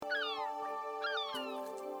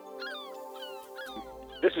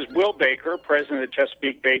This is Will Baker, president of the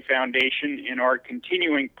Chesapeake Bay Foundation, in our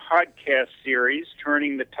continuing podcast series,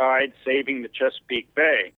 Turning the Tide, Saving the Chesapeake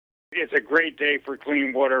Bay. It's a great day for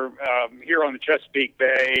clean water here on the Chesapeake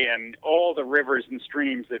Bay and all the rivers and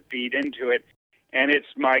streams that feed into it. And it's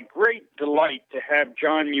my great delight to have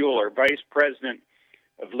John Mueller, Vice President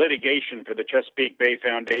of Litigation for the Chesapeake Bay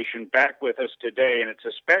Foundation, back with us today. And it's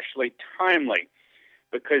especially timely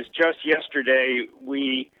because just yesterday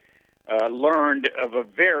we learned of a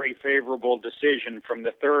very favorable decision from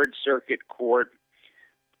the Third Circuit Court,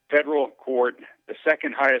 federal court, the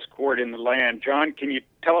second highest court in the land. John, can you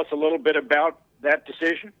tell us a little bit about that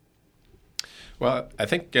decision? Well, I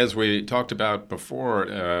think as we talked about before,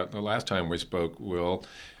 the last time we spoke, Will,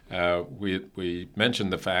 we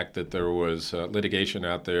mentioned the fact that there was litigation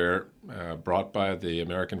out there brought by the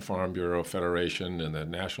American Farm Bureau Federation and the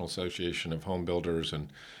National Association of Home Builders and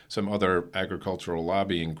some other agricultural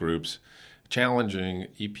lobbying groups challenging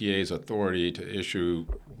EPA's authority to issue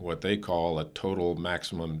what they call a total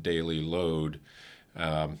maximum daily load.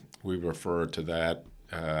 We refer to that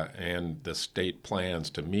and the state plans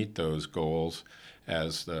to meet those goals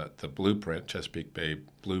as the blueprint, Chesapeake Bay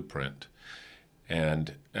Blueprint.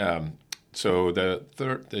 And so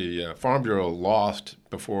the Farm Bureau lost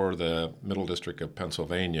before the Middle District of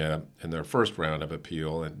Pennsylvania in their first round of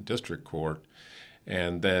appeal in district court,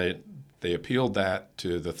 and they appealed that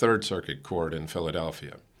to the Third Circuit Court in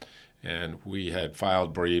Philadelphia. And we had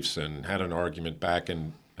filed briefs and had an argument back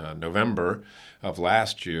in November of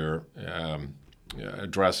last year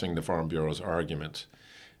addressing the Farm Bureau's arguments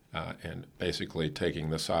and basically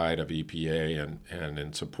taking the side of EPA and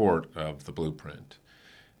in support of the blueprint.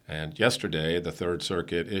 And yesterday, the Third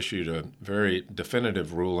Circuit issued a very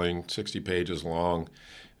definitive ruling, 60 pages long,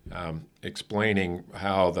 explaining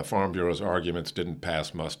how the Farm Bureau's arguments didn't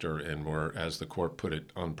pass muster and were, as the court put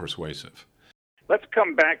it, unpersuasive. Let's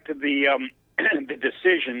come back to the the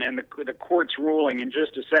decision and the court's ruling in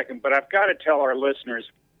just a second, but I've got to tell our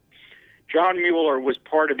listeners, John Mueller was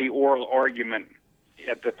part of the oral argument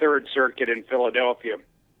at the Third Circuit in Philadelphia.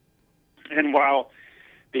 And while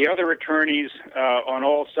the other attorneys on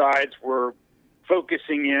all sides were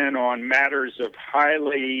focusing in on matters of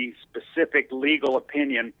highly specific legal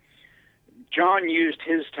opinion, John used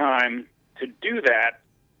his time to do that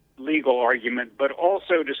legal argument, but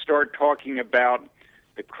also to start talking about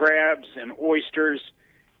the crabs and oysters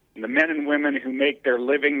and the men and women who make their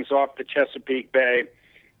livings off the Chesapeake Bay.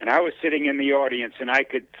 And I was sitting in the audience, and I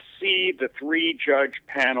could see the three-judge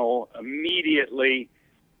panel immediately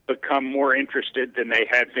become more interested than they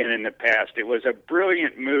had been in the past. It was a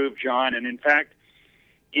brilliant move, John, and in fact,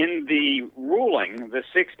 in the ruling, the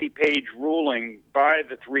 60-page ruling by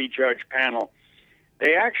the three-judge panel,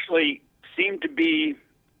 they actually seem to be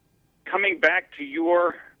coming back to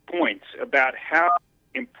your points about how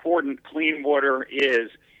important clean water is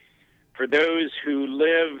for those who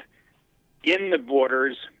live in the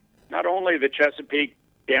borders, not only the Chesapeake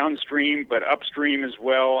downstream, but upstream as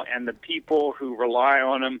well, and the people who rely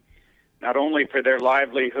on them, not only for their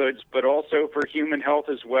livelihoods, but also for human health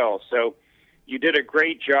as well. So you did a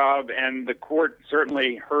great job, and the court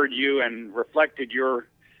certainly heard you and reflected your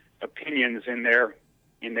opinions in their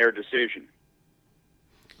decision.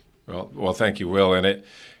 Well, thank you, Will. And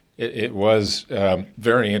it was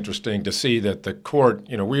very interesting to see that the court,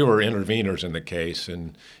 we were interveners in the case,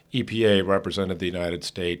 and EPA represented the United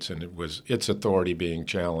States, and it was its authority being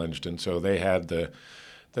challenged, and so they had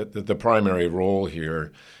the primary role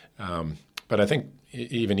here. But I think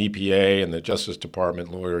even EPA and the Justice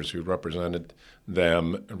Department lawyers who represented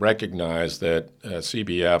them recognized that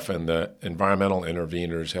CBF and the environmental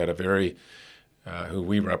interveners had who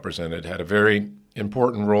we represented, had a very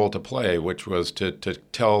important role to play, which was to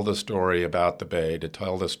tell the story about the Bay, to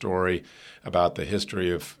tell the story about the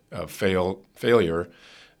history of failure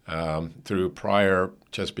through prior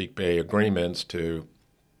Chesapeake Bay agreements to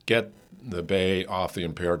get the Bay off the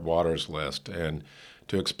impaired waters list and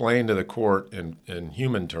to explain to the court in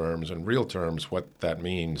human terms and real terms what that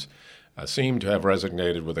means. Seemed to have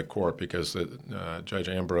resonated with the court because Judge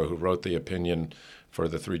Ambrose, who wrote the opinion for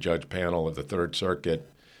the three-judge panel of the Third Circuit,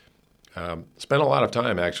 spent a lot of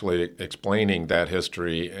time actually explaining that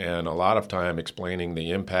history and a lot of time explaining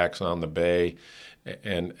the impacts on the Bay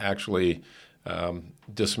and actually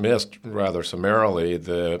dismissed rather summarily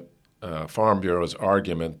the Farm Bureau's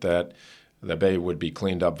argument that the Bay would be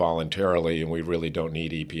cleaned up voluntarily and we really don't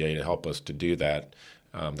need EPA to help us to do that.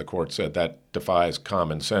 The court said that defies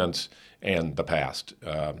common sense and the past.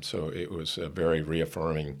 So it was very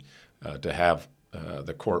reaffirming to have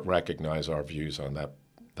the court recognize our views on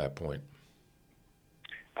that point.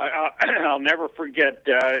 I'll never forget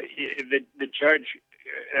the judge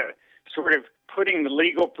sort of putting the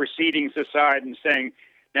legal proceedings aside and saying,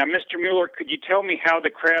 now, Mr. Mueller, could you tell me how the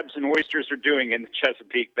crabs and oysters are doing in the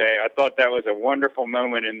Chesapeake Bay? I thought that was a wonderful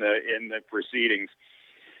moment in the proceedings.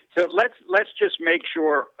 So let's just make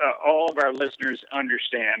sure all of our listeners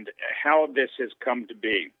understand how this has come to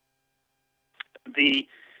be. The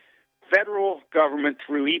federal government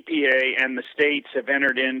through EPA and the states have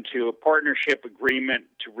entered into a partnership agreement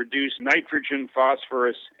to reduce nitrogen,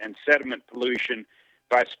 phosphorus, and sediment pollution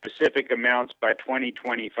by specific amounts by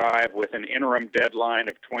 2025 with an interim deadline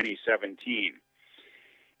of 2017.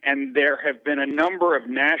 And there have been a number of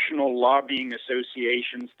national lobbying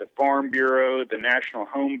associations, the Farm Bureau, the National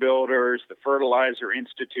Home Builders, the Fertilizer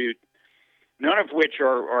Institute, none of which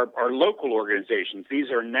are local organizations.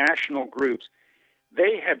 These are national groups.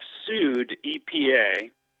 They have sued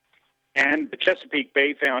EPA, and the Chesapeake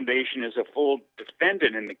Bay Foundation is a full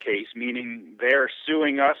defendant in the case, meaning they're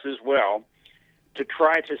suing us as well, to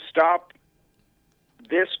try to stop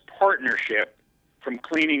this partnership from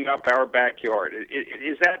cleaning up our backyard.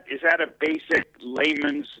 Is that a basic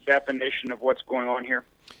layman's definition of what's going on here?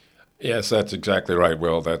 Yes, that's exactly right,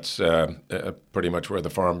 Will. That's pretty much where the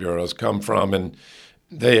Farm Bureaus come from, and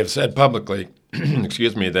they have said publicly,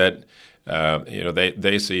 excuse me, that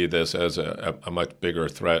they see this as a much bigger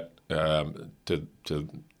threat to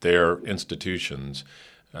their institutions.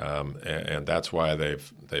 And that's why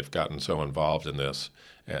they've gotten so involved in this,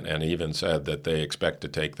 and even said that they expect to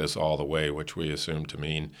take this all the way, which we assume to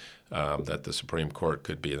mean that the Supreme Court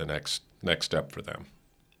could be the next step for them.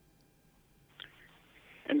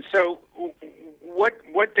 And so,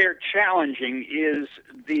 what they're challenging is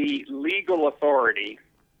the legal authority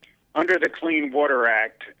under the Clean Water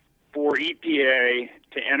Act for EPA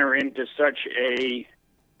to enter into such a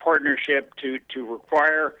partnership to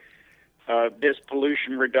require this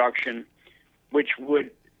pollution reduction, which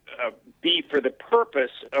would be for the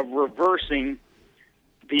purpose of reversing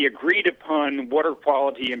the agreed-upon water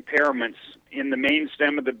quality impairments in the main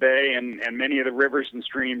stem of the bay and many of the rivers and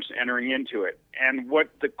streams entering into it. And what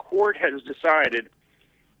the court has decided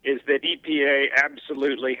is that EPA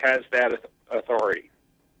absolutely has that authority.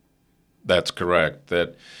 That's correct.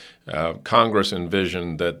 That Congress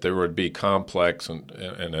envisioned that there would be complex and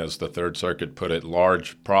as the Third Circuit put it,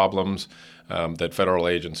 large problems that federal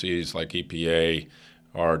agencies like EPA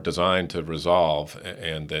are designed to resolve,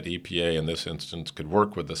 and that EPA in this instance could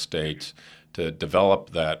work with the states to develop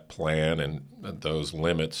that plan and those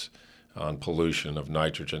limits on pollution of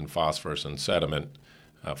nitrogen, phosphorus, and sediment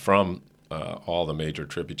from all the major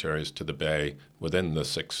tributaries to the bay within the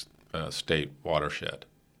six-state watershed.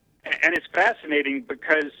 And it's fascinating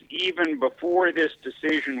because even before this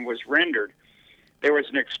decision was rendered, there was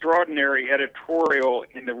an extraordinary editorial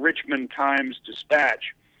in the Richmond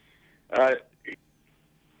Times-Dispatch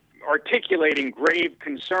articulating grave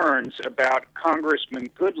concerns about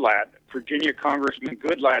Virginia Congressman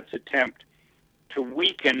Goodlatte's attempt to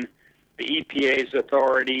weaken the EPA's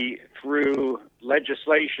authority through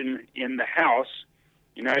legislation in the House,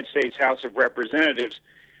 United States House of Representatives,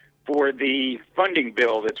 for the funding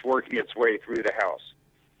bill that's working its way through the House.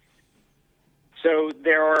 So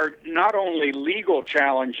there are not only legal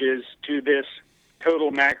challenges to this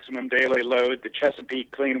total maximum daily load, the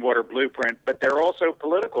Chesapeake Clean Water Blueprint, but there are also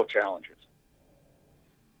political challenges.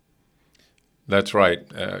 That's right.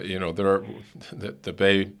 The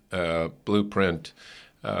Bay Blueprint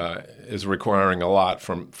is requiring a lot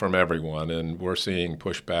from everyone, and we're seeing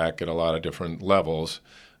pushback at a lot of different levels.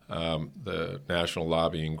 The national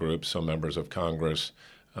lobbying groups, some members of Congress,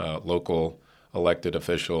 local elected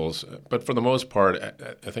officials. But for the most part,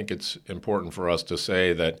 I think it's important for us to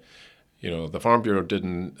say that, the Farm Bureau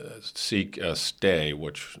didn't seek a stay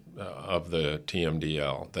of the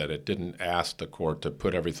TMDL, that it didn't ask the court to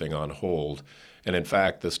put everything on hold. And in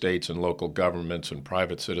fact, the states and local governments and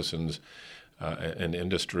private citizens and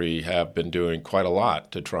industry have been doing quite a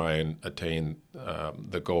lot to try and attain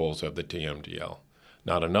the goals of the TMDL.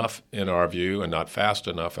 Not enough in our view, and not fast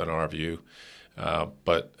enough in our view,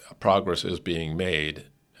 but progress is being made.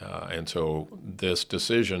 And so this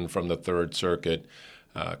decision from the Third Circuit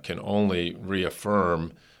can only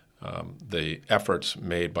reaffirm the efforts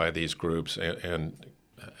made by these groups and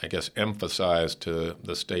I guess emphasize to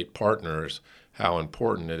the state partners how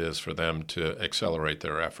important it is for them to accelerate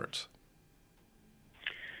their efforts.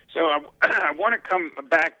 So I want to come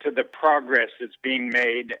back to the progress that's being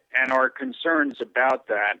made and our concerns about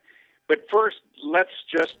that. But first, let's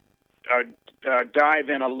just dive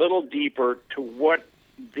in a little deeper to what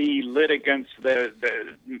the litigants, the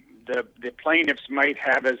plaintiffs might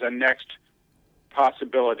have as a next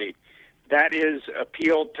possibility. that is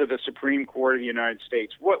appealed to the Supreme Court of the United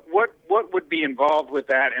States. What would be involved with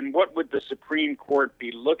that, and what would the Supreme Court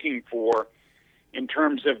be looking for in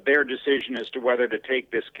terms of their decision as to whether to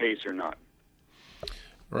take this case or not?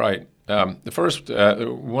 Right. The first,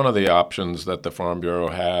 one of the options that the Farm Bureau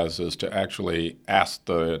has is to actually ask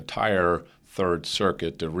the entire Third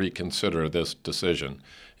Circuit to reconsider this decision.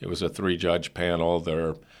 It was a 3-judge panel. There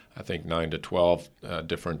are, I think, 9 to 12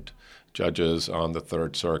 different judges on the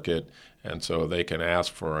Third Circuit, and so they can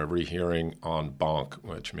ask for a rehearing en banc,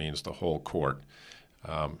 which means the whole court.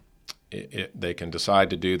 They can decide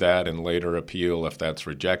to do that and later appeal if that's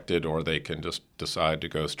rejected, or they can just decide to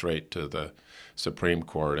go straight to the Supreme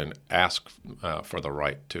Court and ask for the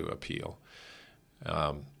right to appeal.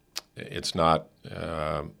 It's not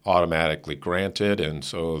automatically granted, and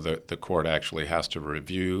so the court actually has to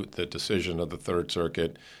review the decision of the Third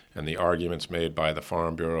Circuit and the arguments made by the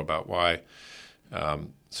Farm Bureau about why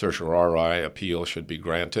certiorari appeal should be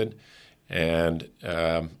granted. And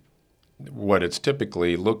what it's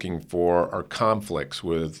typically looking for are conflicts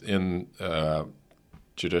within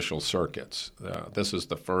judicial circuits. This is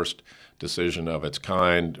the first decision of its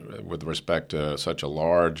kind with respect to such a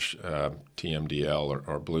large TMDL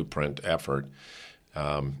or blueprint effort.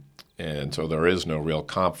 And so there is no real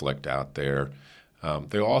conflict out there.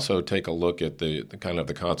 They'll also take a look at the kind of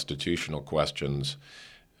the constitutional questions.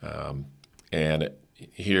 And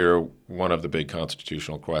here, one of the big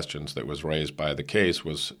constitutional questions that was raised by the case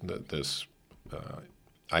was this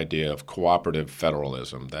idea of cooperative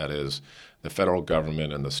federalism. That is, the federal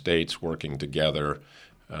government and the states working together.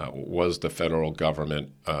 Was the federal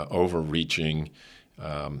government overreaching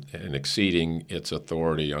and exceeding its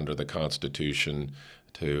authority under the Constitution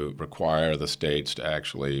to require the states to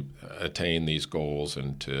actually attain these goals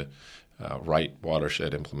and to write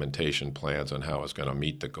watershed implementation plans on how it's going to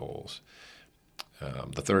meet the goals?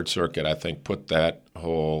 The Third Circuit, I think, put that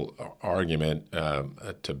whole argument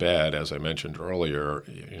to bed, as I mentioned earlier.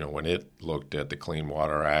 When it looked at the Clean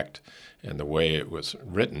Water Act and the way it was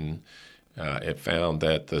written, it found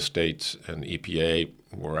that the states and EPA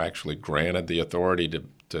were actually granted the authority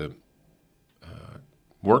to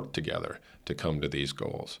work together to come to these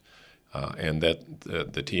goals, and that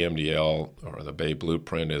the TMDL or the Bay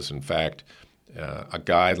Blueprint is, in fact, a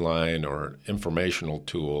guideline or informational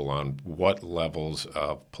tool on what levels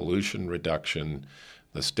of pollution reduction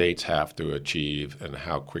the states have to achieve and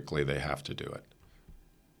how quickly they have to do it.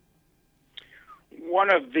 One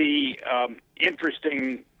of the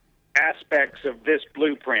interesting aspects of this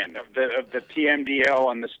blueprint, of the TMDL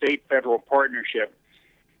and the state-federal partnership,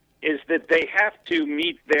 is that they have to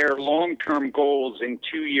meet their long-term goals in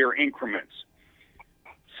 2-year increments.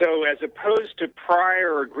 So as opposed to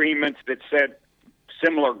prior agreements that set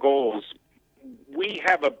similar goals, we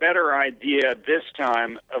have a better idea this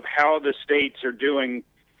time of how the states are doing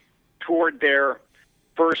toward their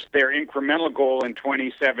incremental goal in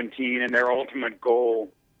 2017 and their ultimate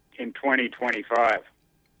goal in 2025.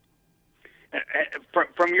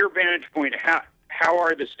 From your vantage point, how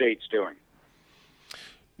are the states doing?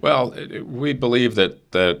 Well, we believe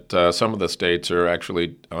that some of the states are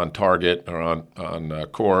actually on target or on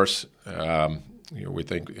course. We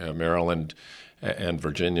think Maryland and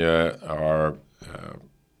Virginia are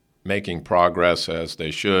making progress as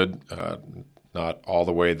they should. Not all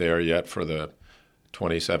the way there yet for the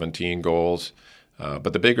 2017 goals.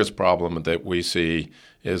 But the biggest problem that we see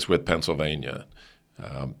is with Pennsylvania.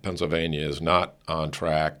 Pennsylvania is not on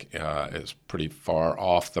track, is pretty far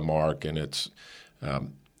off the mark, and it's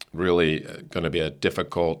really going to be a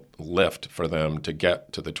difficult lift for them to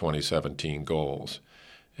get to the 2017 goals.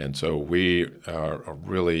 And so we are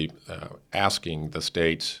really asking the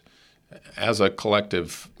states as a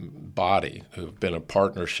collective body who've been a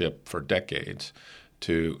partnership for decades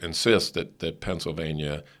to insist that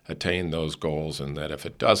Pennsylvania attain those goals, and that if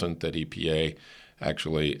it doesn't, that EPA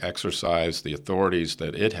actually exercise the authorities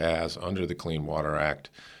that it has under the Clean Water Act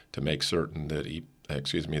to make certain that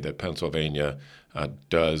that Pennsylvania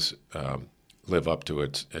does live up to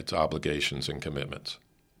its obligations and commitments.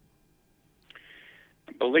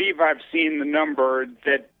 I believe I've seen the number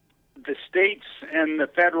that the states and the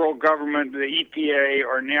federal government, the EPA,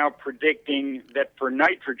 are now predicting that for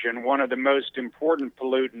nitrogen, one of the most important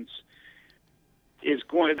pollutants, is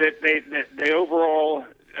going that the overall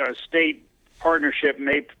state partnership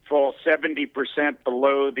may fall 70%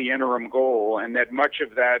 below the interim goal, and that much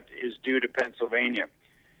of that is due to Pennsylvania.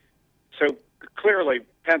 So clearly,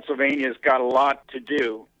 Pennsylvania's got a lot to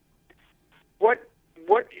do. What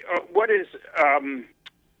is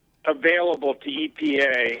available to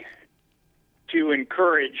EPA to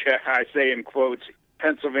encourage, I say in quotes,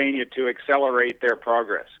 Pennsylvania to accelerate their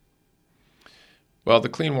progress? Well, the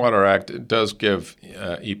Clean Water Act does give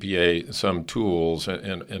EPA some tools,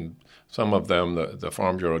 and some of them the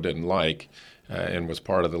Farm Bureau didn't like and was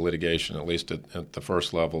part of the litigation, at least at the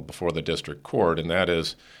first level before the district court, and that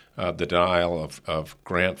is the denial of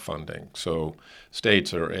grant funding. So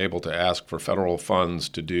states are able to ask for federal funds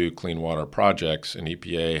to do clean water projects, and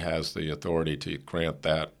EPA has the authority to grant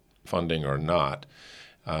that funding or not.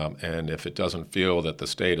 And if it doesn't feel that the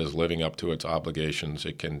state is living up to its obligations,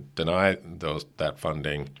 it can deny that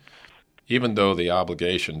funding, even though the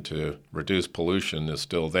obligation to reduce pollution is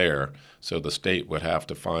still there. So the state would have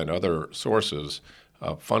to find other sources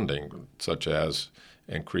of funding, such as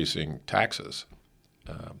increasing taxes.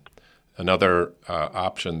 Another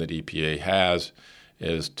option that EPA has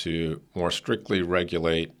is to more strictly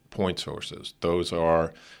regulate point sources. Those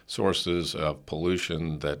are sources of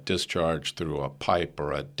pollution that discharge through a pipe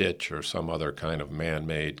or a ditch or some other kind of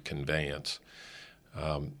man-made conveyance.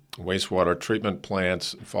 Wastewater treatment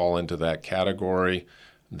plants fall into that category.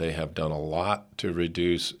 They have done a lot to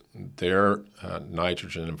reduce their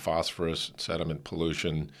nitrogen and phosphorus sediment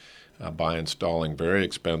pollution by installing very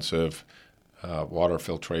expensive water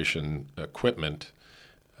filtration equipment.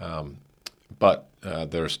 But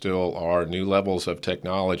there still are new levels of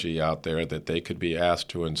technology out there that they could be asked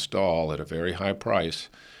to install at a very high price,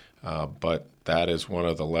 but that is one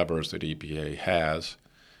of the levers that EPA has.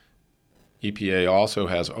 EPA also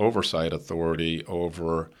has oversight authority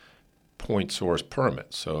over point source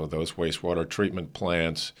permits. So those wastewater treatment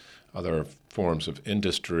plants, other forms of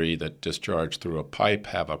industry that discharge through a pipe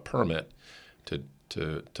have a permit to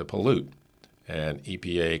pollute. And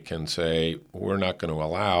EPA can say, we're not going to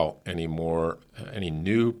allow any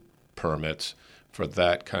new permits for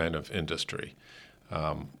that kind of industry,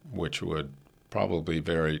 which would probably be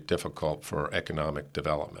very difficult for economic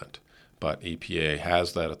development. But EPA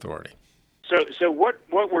has that authority. So what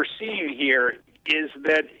we're seeing here is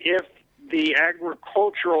that if the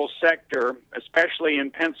agricultural sector, especially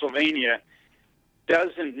in Pennsylvania,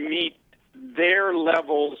 doesn't meet their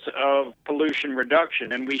levels of pollution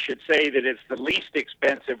reduction, and we should say that it's the least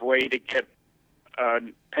expensive way to get a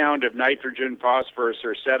pound of nitrogen, phosphorus,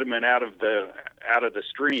 or sediment out of the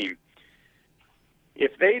stream.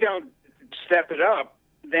 If they don't step it up,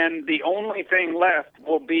 then the only thing left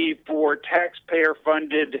will be for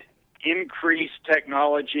taxpayer-funded increased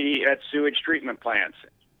technology at sewage treatment plants.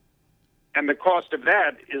 And the cost of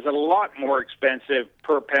that is a lot more expensive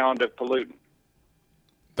per pound of pollutant.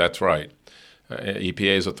 That's right.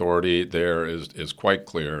 EPA's authority there is quite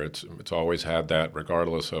clear. It's always had that,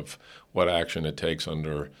 regardless of what action it takes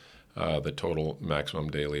under the total maximum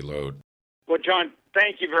daily load. Well, John,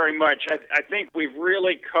 thank you very much. I think we've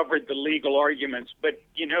really covered the legal arguments, but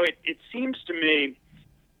it seems to me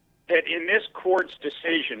that in this court's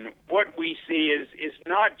decision, what we see is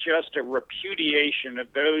not just a repudiation of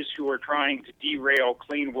those who are trying to derail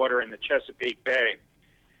clean water in the Chesapeake Bay,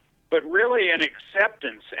 but really an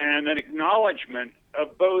acceptance and an acknowledgement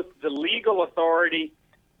of both the legal authority,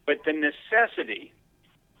 but the necessity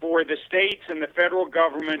for the states and the federal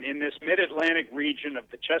government in this mid-Atlantic region of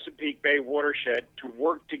the Chesapeake Bay watershed to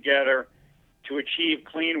work together to achieve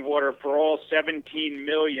clean water for all 17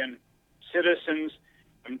 million citizens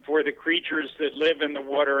and for the creatures that live in the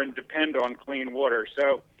water and depend on clean water.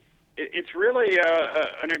 So it's really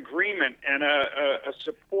an agreement and a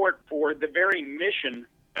support for the very mission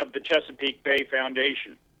of the Chesapeake Bay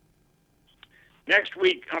Foundation. Next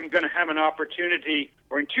week, I'm going to have an opportunity,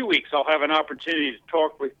 or in 2 weeks, I'll have an opportunity to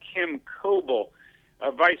talk with Kim Coble,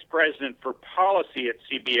 Vice President for Policy at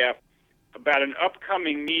CBF, about an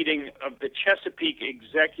upcoming meeting of the Chesapeake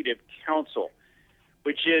Executive Council,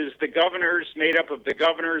 which is the governors, made up of the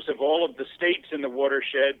governors of all of the states in the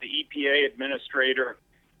watershed, the EPA administrator,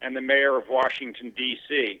 and the mayor of Washington,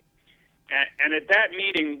 D.C. And at that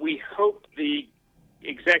meeting, we hope the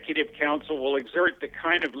Executive Council will exert the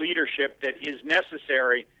kind of leadership that is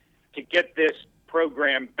necessary to get this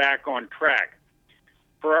program back on track.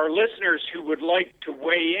 For our listeners who would like to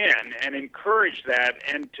weigh in and encourage that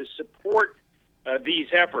and to support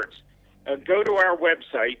these efforts, go to our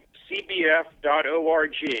website,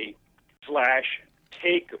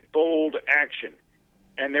 cbf.org/takeboldAction.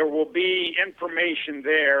 And there will be information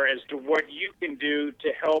there as to what you can do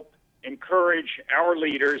to help encourage our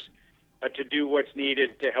leaders to do what's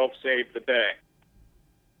needed to help save the Bay.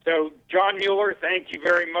 So, John Mueller, thank you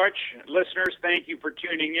very much. Listeners, thank you for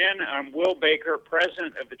tuning in. I'm Will Baker,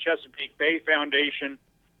 President of the Chesapeake Bay Foundation,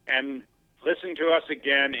 and listen to us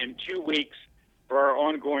again in 2 weeks for our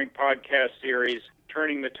ongoing podcast series,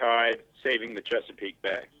 Turning the Tide, Saving the Chesapeake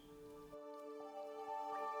Bay.